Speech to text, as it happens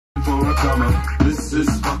For a come this is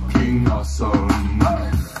fucking awesome.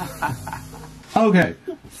 Okay,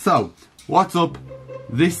 so what's up?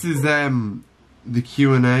 This is the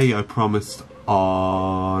Q&A I promised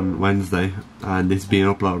on Wednesday, and this is being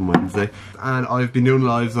uploaded on Wednesday. And I've been doing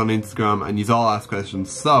lives on Instagram, and you all ask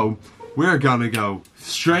questions. So we're gonna go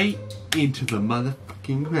straight into the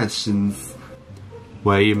motherfucking questions.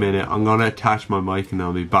 Wait a minute, I'm gonna attach my mic and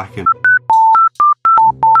I'll be back in.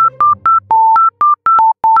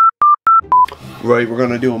 Right, we're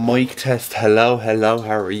gonna do a mic test. Hello, hello,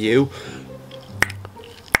 how are you?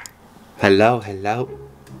 Hello, hello.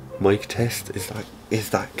 Mic test, is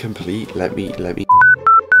that complete? Let me.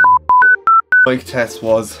 Mic test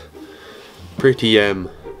was pretty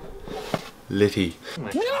litty.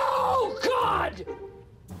 No, God!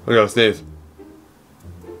 I gotta sneeze.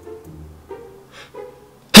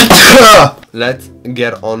 Let's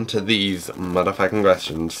get on to these motherfucking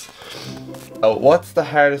questions. Oh, what's the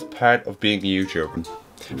hardest part of being a YouTuber?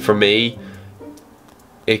 For me,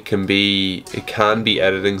 it can be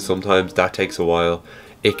editing sometimes. That takes a while.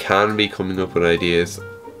 It can be coming up with ideas,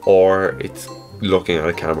 or it's looking at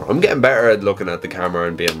a camera. I'm getting better at looking at the camera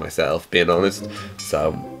and being myself, being honest.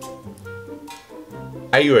 So,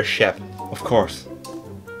 are you a sheep? Of course.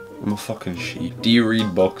 I'm a fucking sheep. Do you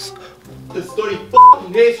read books? To study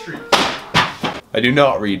fucking history. I do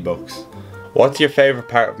not read books. What's your favourite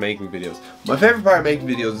part of making videos? My favourite part of making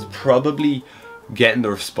videos is probably getting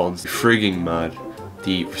the response. Frigging mad.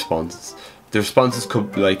 The responses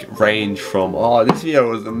could like range from, oh, this video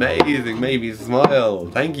was amazing, made me smile,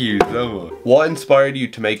 thank you so much. What inspired you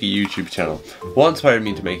to make a YouTube channel? What inspired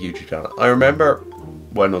me to make a YouTube channel? I remember,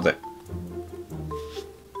 when was it?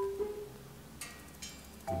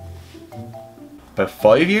 About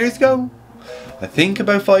 5 years ago? I think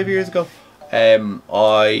about 5 years ago.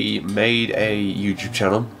 I made a YouTube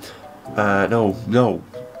channel. No,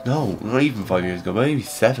 not even 5 years ago, maybe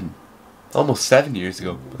 7. Almost 7 years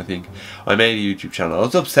ago, I think. I made a YouTube channel. I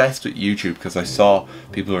was obsessed with YouTube because I saw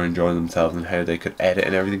people were enjoying themselves and how they could edit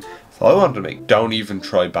and everything. So I wanted to make. Don't even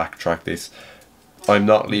try backtrack this. I'm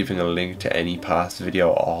not leaving a link to any past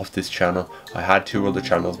video off this channel. I had 2 other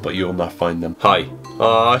channels, but you'll not find them. Hi.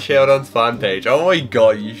 Aw, Shao fan page. Oh my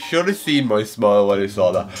god, you should have seen my smile when I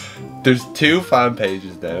saw that. There's 2 fan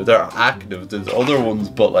pages now. They're active. There's other ones,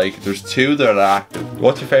 but like, there's 2 that are active.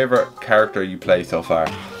 What's your favourite character you play so far?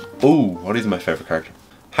 Ooh, what is my favourite character?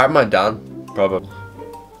 Hardman Dan, probably.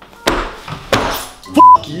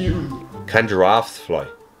 Fuck you! Can giraffes fly?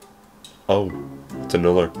 Oh, that's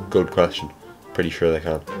another good question. Pretty sure they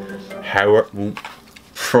can. How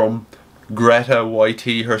from Greta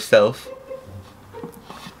YT herself.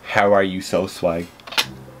 How are you so swag?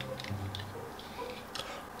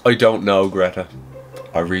 I don't know, Greta.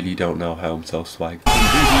 I really don't know how I'm so swag.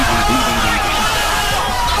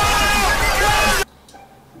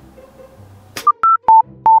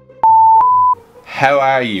 How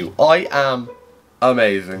are you? I am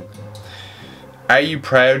amazing. Are you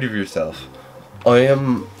proud of yourself? I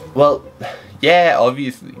am, well, yeah,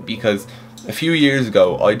 obviously, because a few years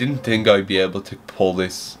ago I didn't think I'd be able to pull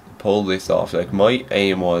this off. Like, my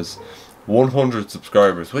aim was 100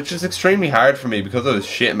 subscribers, which is extremely hard for me because I was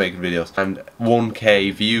shit making videos, and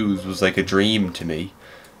 1k views was like a dream to me.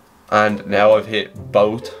 And now I've hit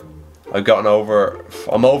both. I've gotten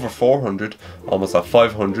I'm over 400, almost at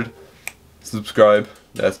 500. Subscribe,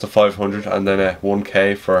 that's to 500, and then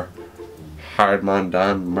 1k for Hardman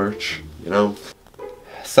Dan merch, you know.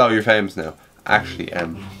 So you're famous now. Actually,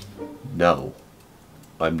 no,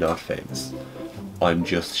 I'm not famous. I'm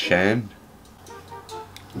just Shane.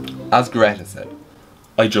 As Greta said,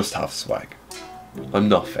 I just have swag. I'm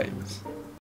not famous.